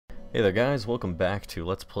Hey there guys, welcome back to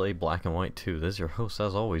Let's Play Black and White 2. This is your host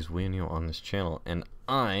as always, TheWeoneo on this channel, and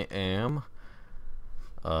I am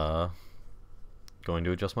going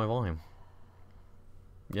to adjust my volume.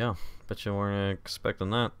 Yeah, bet you weren't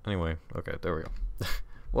expecting that. Anyway, okay, there we go.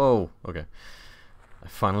 Whoa, okay. I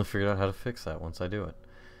finally figured out how to fix that once I do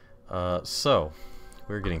it. So,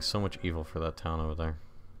 we're getting so much evil for that town over there.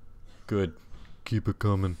 Good. Keep it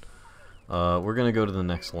coming. We're gonna go to the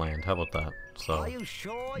next land. How about that? So, are you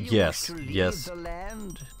sure you yes, wish to leave yes. the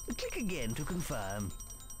land? Click again to confirm.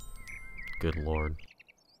 Good lord.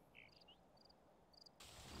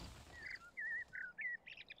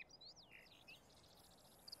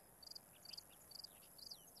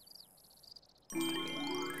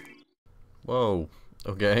 Whoa.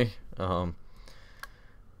 Okay.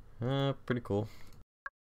 Pretty cool.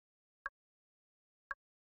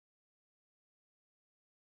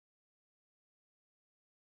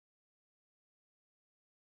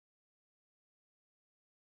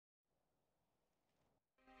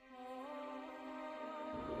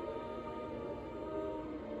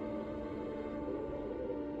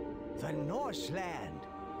 The Norseland.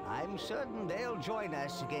 I'm certain they'll join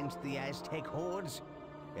us against the Aztec hordes.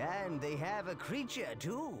 And they have a creature,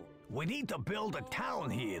 too. We need to build a town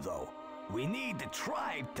here, though. We need the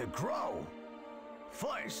tribe to grow.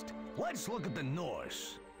 First, let's look at the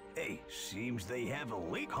Norse. Hey, seems they have a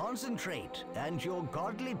leak. Concentrate, and your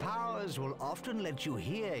godly powers will often let you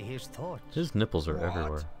hear his thoughts. His nipples are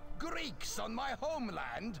everywhere. Greeks on my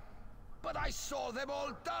homeland? But I saw them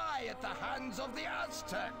all die at the hands of the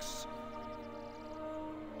Aztecs.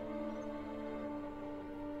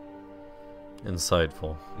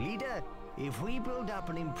 Insightful. Leader, if we build up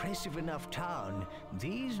an impressive enough town,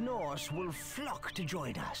 these Norse will flock to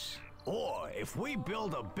join us. Or, if we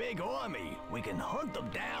build a big army, we can hunt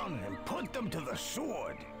them down and put them to the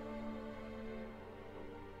sword.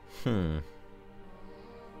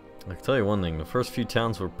 I can tell you one thing, the first few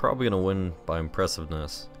towns were probably going to win by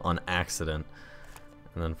impressiveness on accident.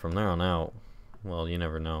 And then from there on out, well, you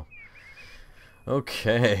never know.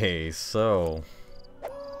 Okay, so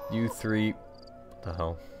you three, what the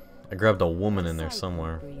hell? I grabbed a woman in there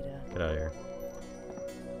somewhere. Get out of here.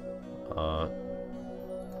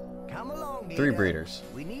 Come along, leader. 3 breeders.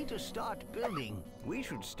 We need to start building. We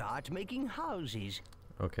should start making houses.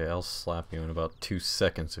 Okay, I'll slap you in about 2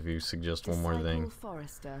 seconds if you suggest one more thing.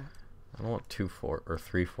 Forester. I don't want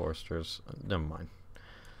 3 foresters. Never mind.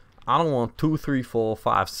 I don't want 2, 3, 4,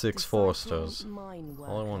 5, 6 foresters.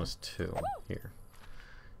 All I want is 2. Here.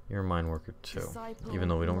 You're a mine worker too. Even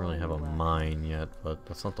though we don't really have a mine yet, but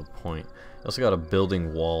that's not the point. I also got a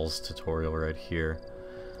building walls tutorial right here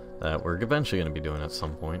that we're eventually going to be doing at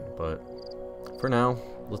some point, but for now,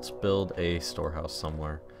 let's build a storehouse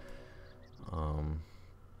somewhere.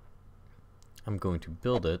 I'm going to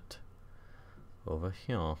build it over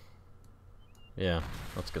here. Yeah,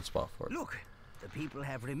 that's a good spot for it. Look, the people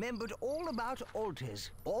have remembered all about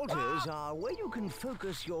altars. Altars are where you can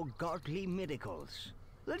focus your godly miracles.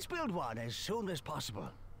 Let's build one as soon as possible.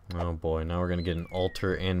 Oh boy, now we're gonna get an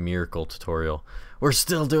altar and miracle tutorial. We're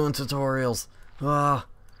still doing tutorials! Ah!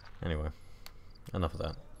 Anyway, enough of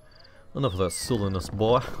that. Enough of that silliness,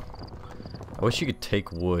 boy. I wish you could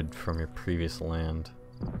take wood from your previous land.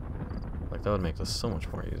 Like, that would make this so much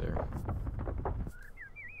more easier.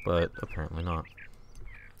 But apparently not.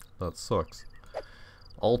 That sucks.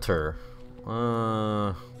 Altar.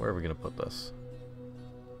 Where are we gonna put this?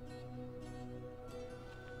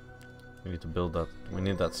 We need to build that. We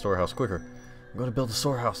need that storehouse quicker. I'm gonna build a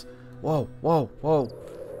storehouse. Whoa, whoa, whoa.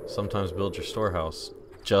 Sometimes build your storehouse.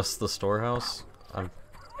 Just the storehouse? I'm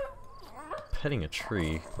petting a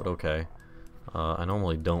tree, but okay. I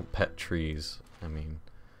normally don't pet trees. I mean,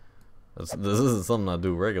 this isn't something I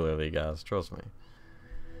do regularly, guys. Trust me.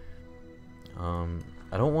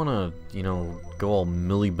 I don't want to, you know, go all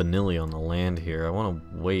milly-vanilly on the land here. I want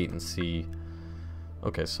to wait and see.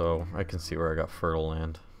 Okay, so I can see where I got fertile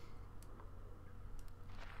land.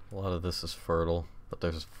 A lot of this is fertile, but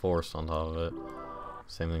there's forest on top of it.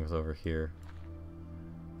 Same thing with over here.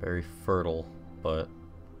 Very fertile, but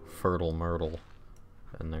fertile myrtle.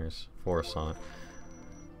 And there's forest on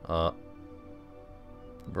it.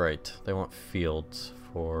 Right, they want fields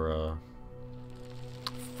for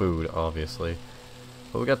food, obviously.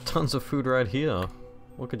 But we got tons of food right here.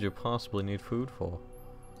 What could you possibly need food for?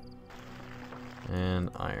 And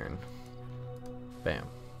iron. Bam.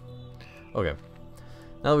 Okay.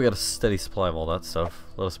 Now that we got a steady supply of all that stuff,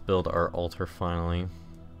 let us build our altar finally.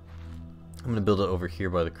 I'm going to build it over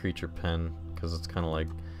here by the creature pen, because it's kind of like,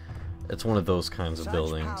 it's one of those kinds of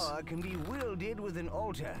buildings. Power can be wielded with an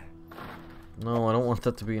altar. No, I don't want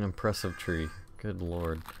that to be an impressive tree. Good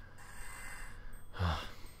lord.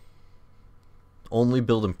 only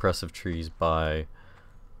build impressive trees by,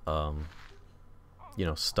 you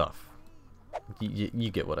know, stuff. You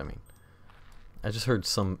get what I mean. I just heard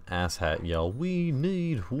some asshat yell, "We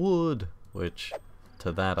need wood," which,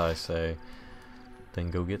 to that I say, then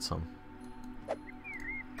go get some.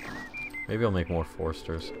 Maybe I'll make more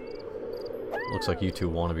foresters. Looks like you two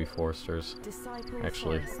want to be foresters.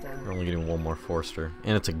 Actually, you're only getting one more forester.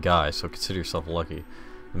 And it's a guy, so consider yourself lucky.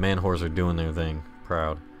 The man whores are doing their thing.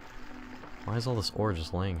 Proud. Why is all this ore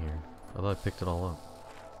just laying here? I thought I picked it all up.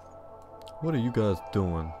 What are you guys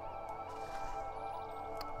doing?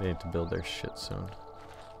 They need to build their shit soon.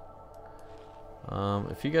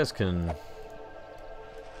 If you guys can...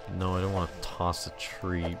 No, I don't want to toss a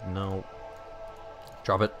tree. No.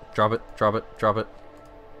 Drop it, drop it, drop it, drop it.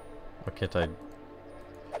 Why can't I...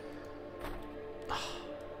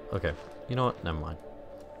 Okay, you know what? Never mind.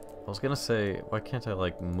 I was gonna say, why can't I,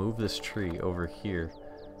 like, move this tree over here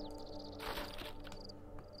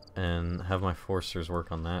and have my foresters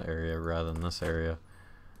work on that area rather than this area?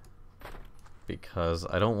 Because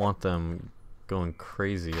I don't want them going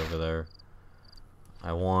crazy over there.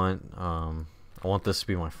 I want this to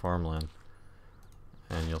be my farmland.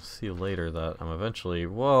 And you'll see later that I'm eventually...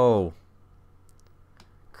 Whoa!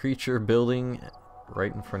 Creature building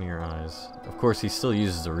right in front of your eyes. Of course, he still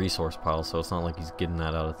uses the resource pile, so it's not like he's getting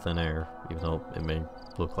that out of thin air, even though it may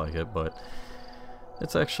look like it, but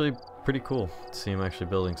it's actually pretty cool to see him actually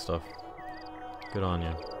building stuff. Good on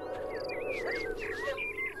you.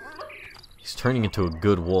 He's turning into a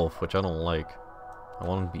good wolf, which I don't like. I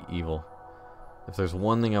want him to be evil. If there's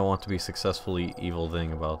one thing I want to be successfully evil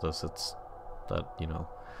thing about this, it's that, you know,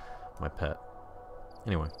 my pet.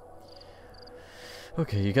 Anyway.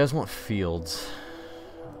 Okay, you guys want fields.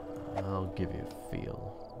 I'll give you a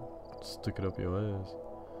field. Stick it up your ass.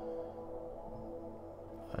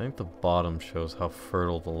 I think the bottom shows how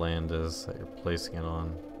fertile the land is that you're placing it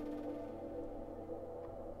on.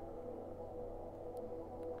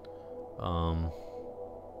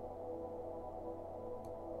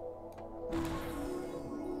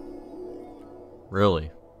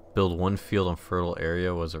 Really? Build one field on fertile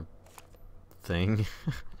area was a thing?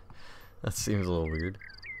 That seems a little weird.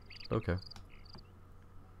 Okay.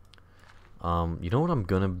 You know what I'm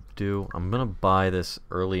gonna do? I'm gonna buy this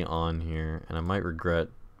early on here, and I might regret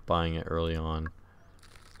buying it early on.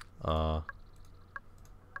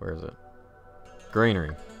 Where is it?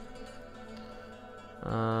 Granary.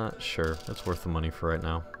 Sure. That's worth the money for right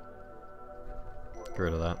now. Get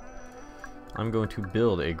rid of that. I'm going to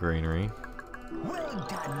build a granary. Well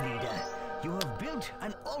done, leader. You have built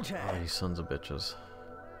an altar. Oh, you sons of bitches.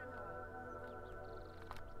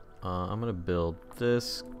 I'm gonna build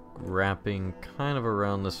this, wrapping kind of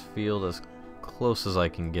around this field as close as I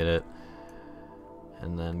can get it,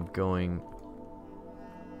 and then going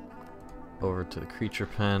over to the creature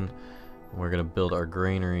pen. We're gonna build our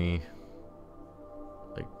granary,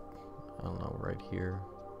 like, I don't know, right here,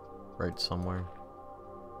 right somewhere.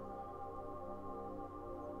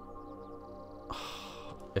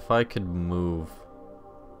 If I could move,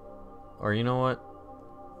 or you know what?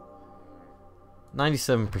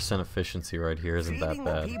 97% efficiency right here isn't that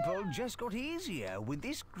bad. Feeding the people just got easier with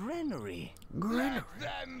this granary. Let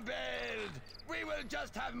them build! We will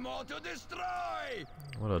just have more to destroy!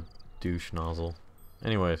 What a douche nozzle.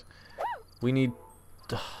 Anyways, we need...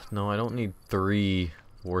 no, I don't need 3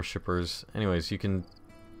 worshippers. Anyways, you can...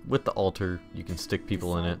 with the altar, you can stick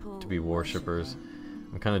people in it to be worshippers.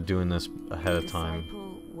 I'm kind of doing this ahead of time.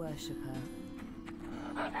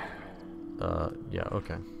 Yeah,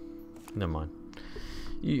 okay. Never mind.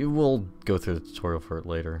 We'll go through the tutorial for it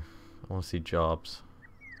later. I want to see jobs.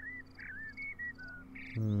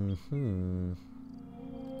 You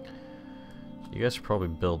guys should probably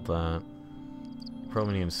build that.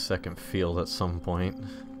 Probably need a second field at some point.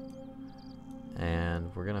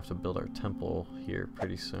 And we're gonna have to build our temple here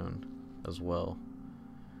pretty soon as well.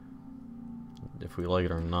 If we like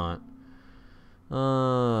it or not.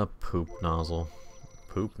 Poop nozzle.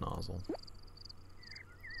 Poop nozzle.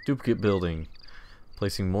 Duplicate building.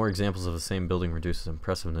 Placing more examples of the same building reduces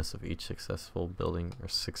impressiveness of each successful building or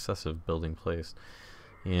successive building placed.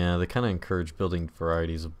 Yeah, they kind of encourage building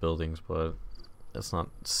varieties of buildings, but that's not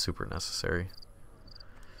super necessary.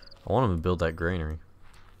 I want them to build that granary.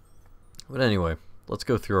 But anyway, let's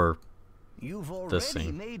go through our You've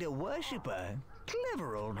already made a worshipper.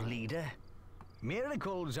 Clever old leader.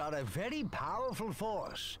 Miracles are a very powerful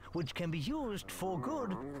force, which can be used for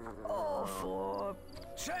good or for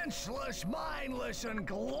senseless, mindless, and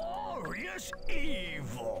glorious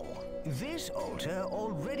evil. This altar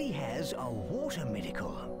already has a water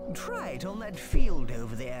miracle. Try it on that field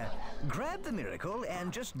over there. Grab the miracle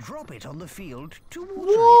and just drop it on the field to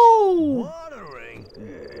water Whoa! Watering?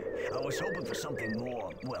 I was hoping for something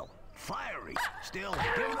more, well, fiery. Still,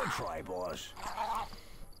 give it a try, boss.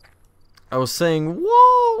 I was saying,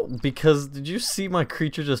 whoa! Because did you see my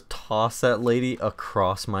creature just toss that lady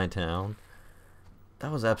across my town?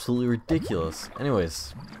 That was absolutely ridiculous.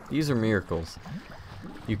 Anyways, these are miracles.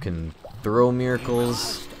 You can throw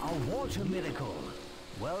miracles. A water miracle.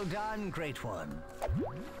 Well done, great one.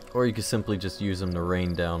 Or you could simply just use them to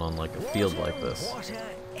rain down on like a field like this. Water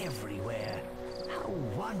everywhere. How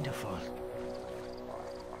wonderful.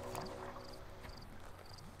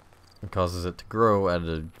 It causes it to grow at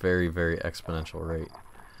a very, very exponential rate.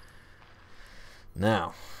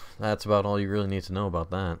 Now, that's about all you really need to know about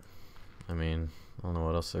that. I mean, I don't know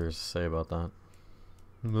what else there is to say about that.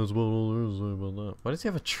 That's about all there is to say about that. Why does he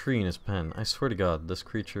have a tree in his pen? I swear to God, this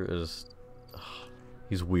creature is...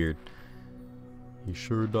 he's weird. He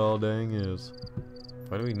sure dang is.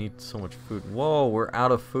 Why do we need so much food? Whoa, we're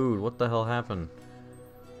out of food. What the hell happened?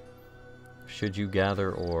 Should you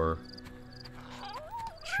gather or...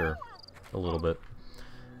 Sure. A little bit.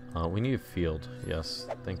 We need a field. Yes,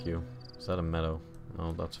 thank you. Is that a meadow?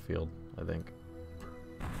 No, that's a field, I think.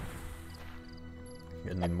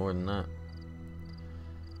 Gonna need more than that.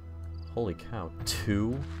 Holy cow.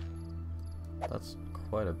 2? That's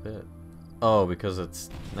quite a bit. Oh, because it's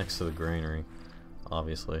next to the granary.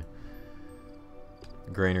 Obviously.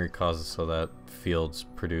 Granary causes so that fields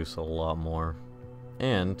produce a lot more.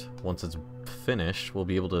 And once it's finished, we'll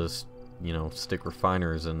be able to, you know, stick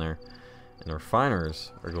refiners in there. And the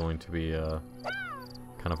refiners are going to be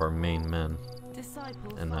kind of our main men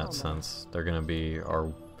in that sense. They're gonna be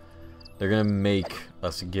our... They're gonna make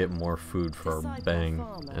us get more food for our bang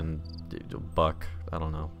and buck. I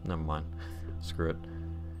don't know. Never mind. Screw it.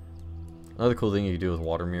 Another cool thing you can do with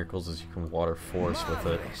water miracles is you can water forests with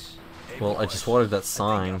it. Well, I just watered that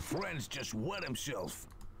sign.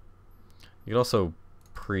 You could also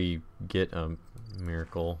get a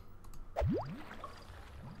miracle.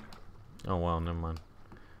 Oh wow, never mind.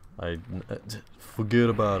 Forget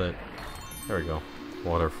about it. There we go.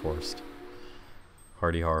 Water forest.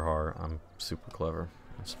 Hardy har har. I'm super clever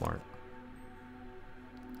and smart.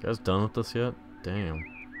 You guys done with this yet? Damn.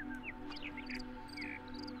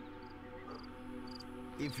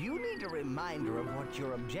 If you need a reminder of what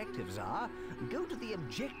your objectives are, go to the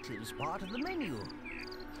objectives part of the menu.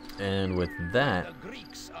 And with that... The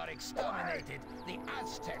Greeks are exterminated. The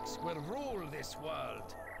Aztecs will rule this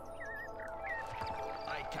world.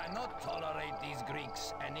 I cannot tolerate these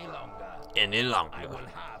Greeks any longer. I will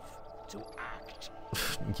have to act.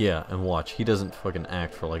 Yeah, and watch. He doesn't fucking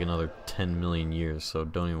act for like another 10 million years, so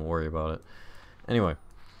don't even worry about it. Anyway.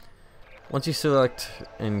 Once you select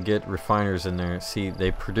and get refiners in there, see,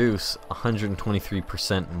 they produce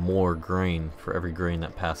 123% more grain for every grain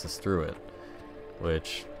that passes through it.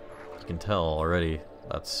 Which, you can tell already,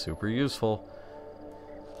 that's super useful.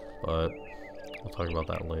 But, we'll talk about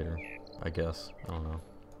that later, I guess. I don't know.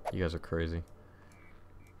 You guys are crazy.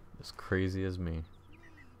 As crazy as me.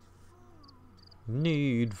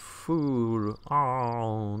 Need food.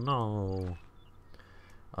 Oh, no.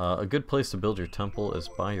 A good place to build your temple is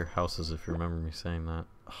by your houses, if you remember me saying that.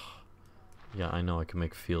 Yeah, I know I can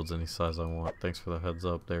make fields any size I want. Thanks for the heads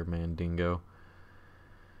up there, Mandingo.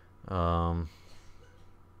 I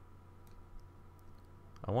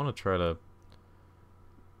want to try to...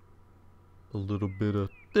 a little bit of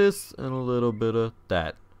this and a little bit of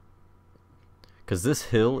that. Because this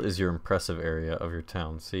hill is your impressive area of your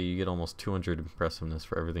town. See, you get almost 200 impressiveness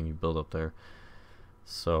for everything you build up there.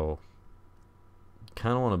 So...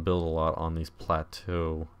 kind of want to build a lot on these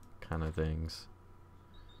plateau kind of things.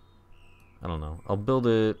 I don't know. I'll build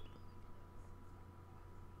it.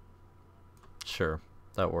 Sure,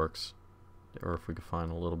 that works. Or if we could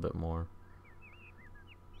find a little bit more.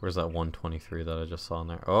 Where's that 123 that I just saw in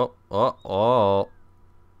there? Oh, oh, oh.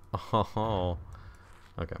 Oh.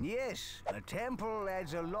 Okay. Yes, a temple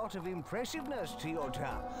adds a lot of impressiveness to your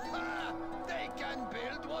town. They can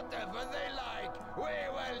build whatever they like. We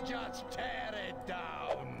will just tear it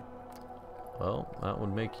down. Well, that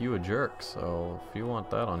would make you a jerk, so if you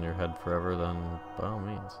want that on your head forever, then by all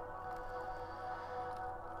means.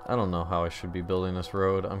 I don't know how I should be building this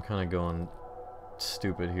road. I'm kind of going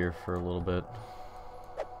stupid here for a little bit.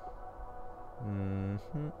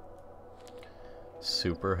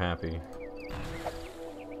 Super happy.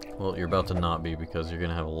 Well, you're about to not be because you're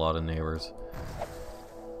going to have a lot of neighbors.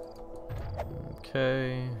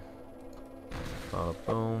 Okay. Bada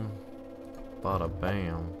boom. Bada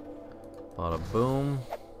bam. Bada boom.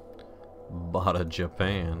 Bada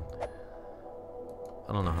Japan.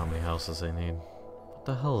 I don't know how many houses they need.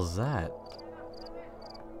 What the hell is that?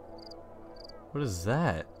 What is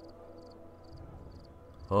that?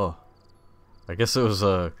 Oh. I guess it was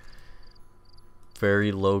a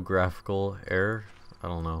very low graphical error. I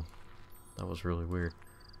don't know. That was really weird.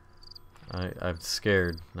 I'm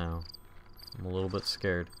scared now. I'm a little bit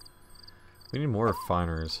scared. We need more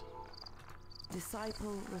refiners.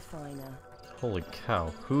 Disciple refiner. Holy cow.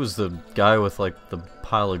 Who's the guy with like the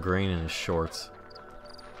pile of grain in his shorts?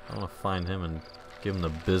 I want to find him and give him the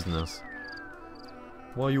business.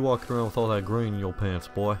 Why are you walking around with all that grain in your pants,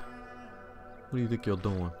 boy? What do you think you're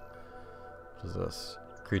doing? What is this?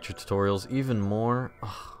 Creature tutorials. Even more?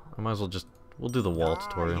 Ugh, I might as well just... We'll do the wall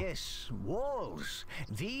tutorial. Yes, walls.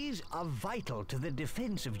 These are vital to the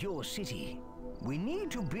defense of your city. We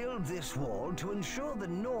need to build this wall to ensure the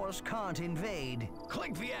Norse can't invade.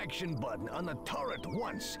 Click the action button on the turret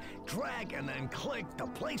once. Drag and then click to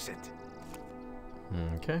place it.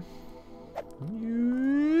 Okay.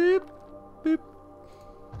 Yep. Beep.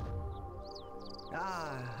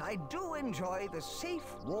 I do enjoy the safe,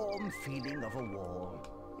 warm feeling of a wall.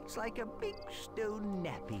 It's like a big stone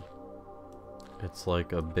nappy. It's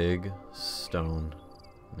like a big stone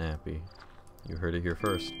nappy. You heard it here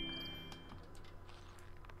first.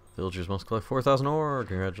 Villagers must collect 4,000 ore.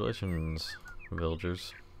 Congratulations,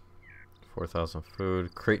 villagers. 4,000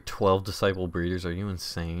 food. Create 12 disciple breeders. Are you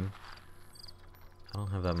insane? I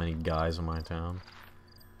don't have that many guys in my town.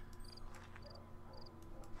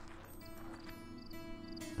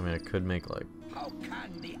 I mean, I could make like... How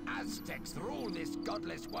can the Aztecs rule this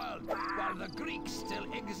godless world while the Greeks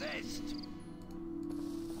still exist?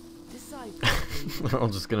 Disciple. They're all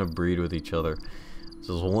just gonna breed with each other. This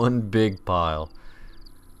is one big pile.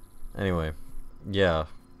 Anyway, yeah.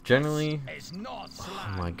 Generally... Is Norseland.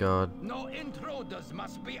 Oh my god. No intruders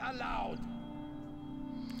must be allowed.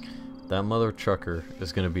 That mother trucker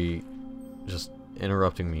is gonna be just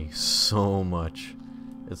interrupting me so much.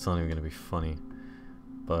 It's not even gonna be funny.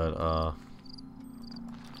 But,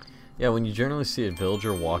 yeah, when you generally see a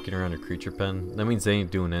villager walking around a creature pen, that means they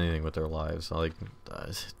ain't doing anything with their lives. Like,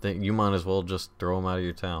 you might as well just throw them out of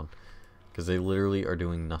your town. Because they literally are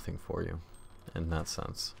doing nothing for you, in that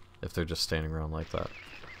sense, if they're just standing around like that.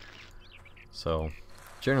 So,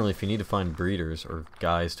 generally, if you need to find breeders, or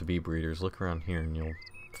guys to be breeders, look around here and you'll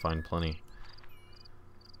find plenty.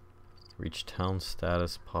 Reach town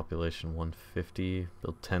status, population 150,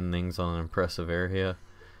 build 10 things on an impressive area.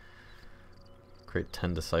 Create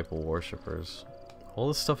 10 disciple worshippers. All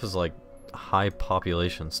this stuff is like high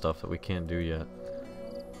population stuff that we can't do yet.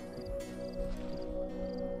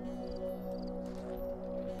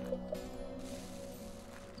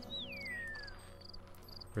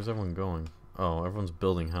 Where's everyone going? Oh, everyone's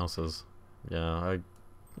building houses. Yeah,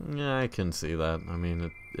 I can see that. I mean,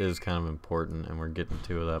 it is kind of important, and we're getting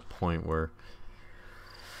to that point where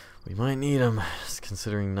we might need them,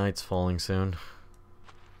 considering night's falling soon.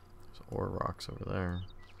 Ore rocks over there.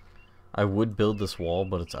 I would build this wall,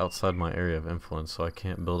 but it's outside my area of influence, so I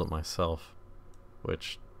can't build it myself,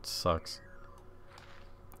 which sucks.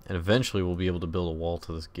 And eventually we'll be able to build a wall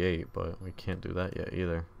to this gate, but we can't do that yet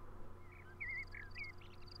either.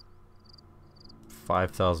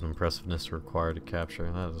 5,000 impressiveness required to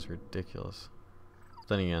capture. That is ridiculous.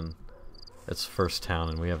 Then again, it's first town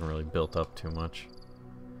and we haven't really built up too much.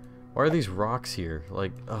 Why are these rocks here?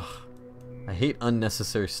 Like, ugh. I hate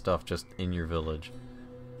unnecessary stuff just in your village.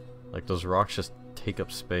 Like, those rocks just take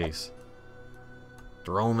up space.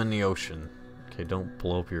 Throw them in the ocean. Okay, don't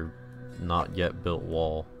blow up your not yet built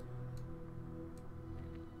wall.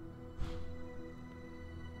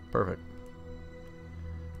 Perfect.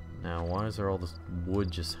 Now, why is there all this wood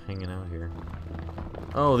just hanging out here?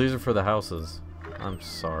 Oh, these are for the houses. I'm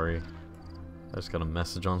sorry. I just got a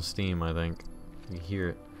message on Steam, I think. You hear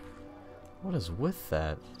it. What is with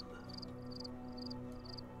that?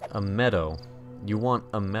 A meadow. You want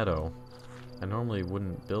a meadow. I normally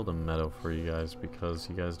wouldn't build a meadow for you guys because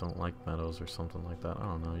you guys don't like meadows or something like that. I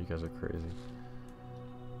don't know, you guys are crazy.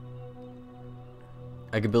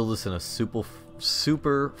 I could build this in a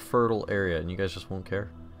super fertile area and you guys just won't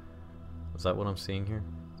care? Is that what I'm seeing here?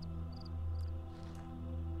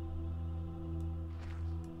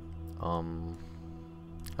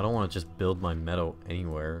 I don't want to just build my meadow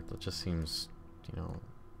anywhere. That just seems, you know,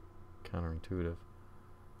 counterintuitive.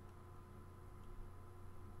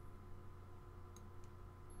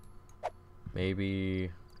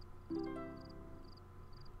 Maybe...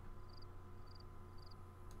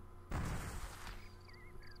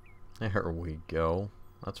 There we go.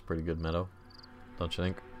 That's a pretty good meadow, don't you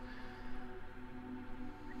think?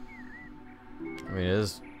 I mean, it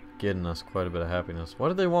is getting us quite a bit of happiness. Why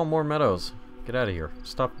do they want more meadows? Get out of here.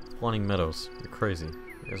 Stop wanting meadows. You're crazy.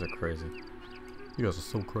 You guys are crazy. You guys are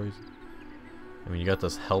so crazy. I mean, you got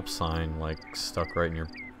this help sign, like, stuck right in your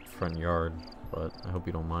front yard, but I hope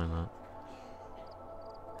you don't mind that.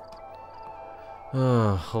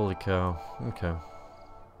 Holy cow. Okay.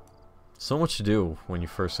 So much to do when you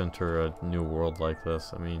first enter a new world like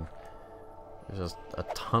this. I mean, there's just a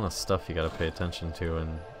ton of stuff you gotta pay attention to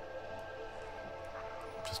and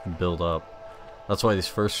just build up. That's why these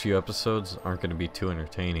first few episodes aren't gonna be too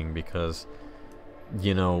entertaining, because,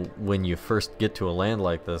 you know, when you first get to a land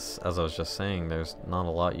like this, as I was just saying, there's not a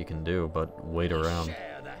lot you can do but wait around.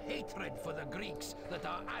 Share the hatred for the Greeks that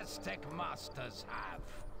our Aztec masters have.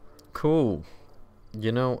 Cool.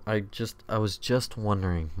 You know, I was just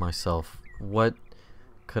wondering myself, what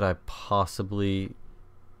could I possibly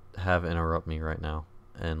have interrupt me right now?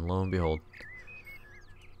 And lo and behold.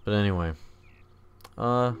 But anyway,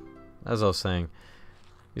 as I was saying,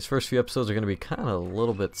 these first few episodes are going to be kind of a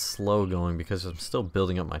little bit slow going because I'm still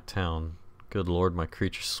building up my town. Good lord, my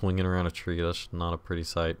creature's swinging around a tree. That's not a pretty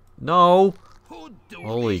sight. No! Who do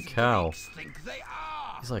Holy these cow. Greeks think they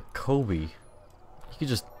are? He's like Kobe. You could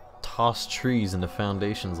just toss trees into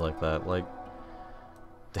foundations like that. Like,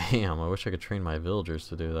 damn, I wish I could train my villagers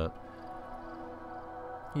to do that.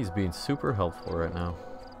 He's being super helpful right now.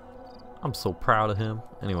 I'm so proud of him.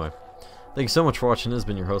 Anyway, thank you so much for watching. This has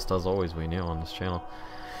been your host, as always, TheWeoneo, on this channel.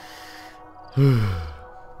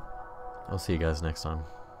 I'll see you guys next time.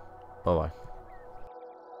 Bye-bye.